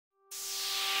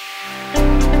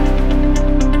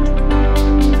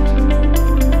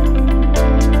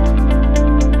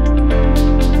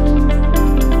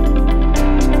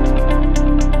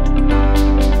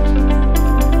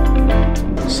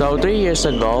3 years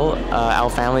ago, our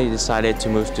family decided to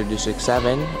move to District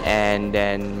 7, and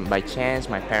then by chance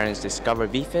my parents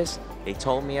discovered VFIS. They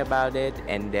told me about it,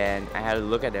 and then I had to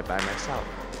look at it by myself.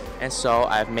 And so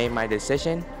I've made my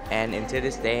decision, and until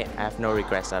this day I have no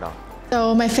regrets at all.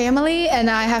 So my family and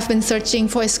I have been searching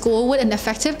for a school with an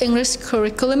effective English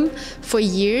curriculum for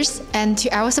years, and to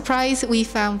our surprise we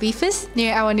found VFIS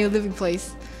near our new living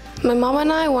place. My mom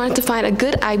and I wanted to find a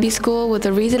good IB school with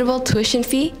a reasonable tuition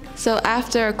fee, so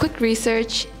after a quick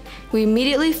research, we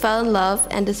immediately fell in love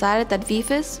and decided that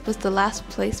VFIS was the last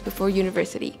place before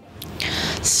university.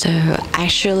 So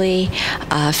actually,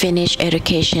 Finnish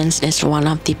education is one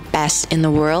of the best in the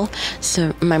world.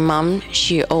 So my mom,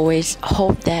 she always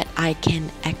hoped that I can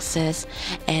access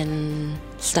and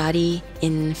study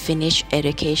in Finnish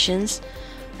educations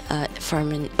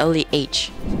from an early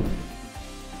age.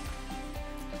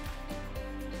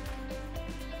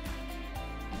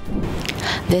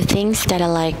 The things that I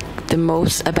like the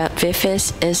most about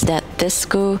VFIS is that this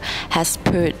school has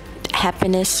put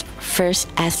happiness first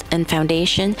as a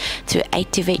foundation to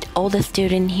activate all the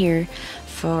students here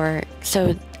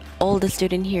so all the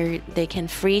students here, they can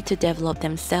free to develop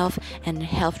themselves and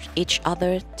help each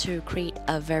other to create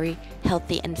a very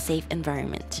healthy and safe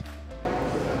environment.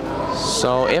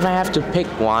 So if I have to pick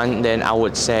one, then I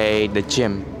would say the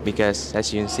gym, because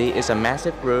as you can see, it's a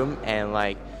massive room, and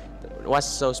like what's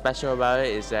so special about it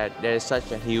is that there's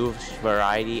such a huge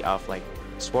variety of like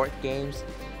sport games.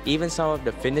 Even some of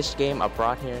the Finnish game are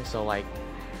brought here, so like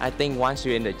I think once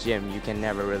you're in the gym, you can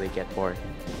never really get bored.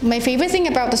 My favorite thing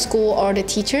about the school are the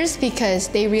teachers, because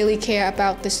they really care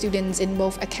about the students in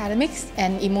both academics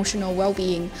and emotional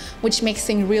well-being, which makes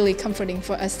things really comforting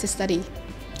for us to study.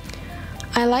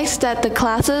 I liked that the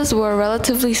classes were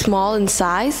relatively small in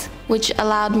size, which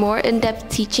allowed more in-depth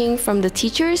teaching from the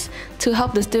teachers to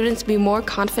help the students be more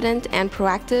confident and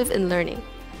proactive in learning.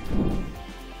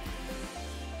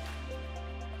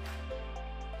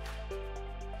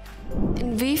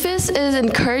 In VFIS, it is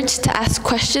encouraged to ask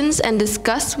questions and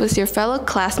discuss with your fellow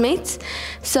classmates,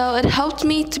 so it helped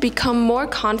me to become more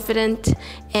confident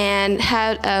and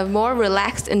had a more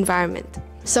relaxed environment.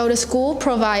 So the school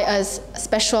provides us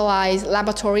specialized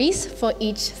laboratories for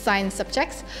each science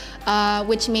subject,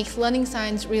 which makes learning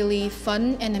science really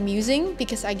fun and amusing,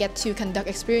 because I get to conduct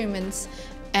experiments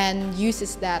and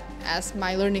uses that as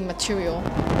my learning material.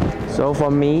 So for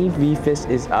me, VFIS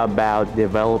is about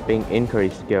developing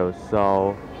inquiry skills.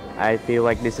 So I feel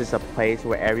like this is a place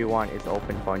where everyone is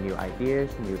open for new ideas,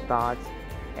 new thoughts,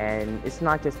 and it's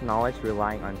not just knowledge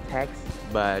relying on text,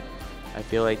 but I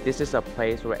feel like this is a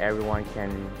place where everyone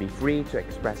can be free to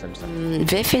express themselves.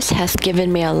 VFIS has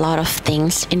given me a lot of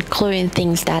things, including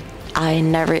things that I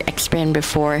never experienced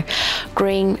before.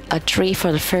 Growing a tree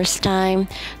for the first time,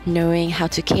 knowing how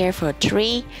to care for a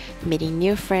tree, meeting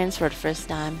new friends for the first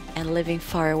time, and living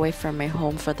far away from my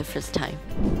home for the first time.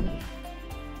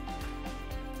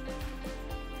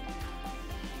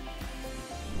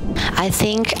 I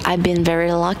think I've been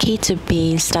very lucky to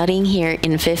be studying here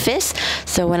in VFIS.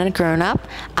 So when I'm grown up,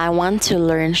 I want to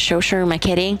learn social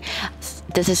marketing.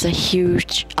 This is a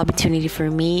huge opportunity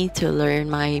for me to learn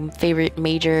my favorite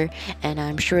major, and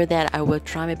I'm sure that I will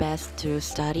try my best to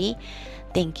study.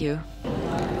 Thank you.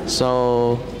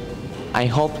 So I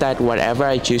hope that whatever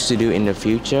I choose to do in the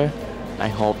future, I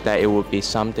hope that it will be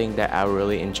something that I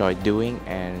really enjoy doing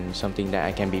and something that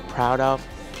I can be proud of.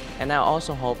 And I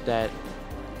also hope that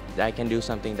I can do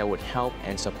something that would help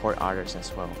and support others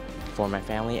as well, for my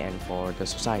family and for the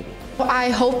society. I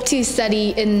hope to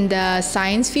study in the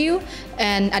science field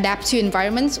and adapt to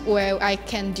environments where I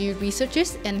can do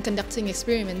researches and conducting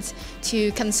experiments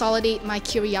to consolidate my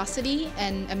curiosity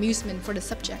and amusement for the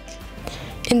subject.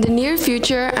 In the near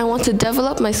future, I want to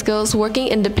develop my skills working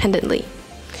independently.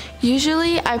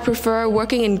 Usually, I prefer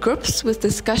working in groups with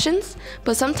discussions,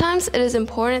 but sometimes it is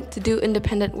important to do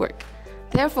independent work.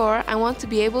 Therefore, I want to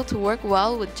be able to work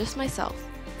well with just myself.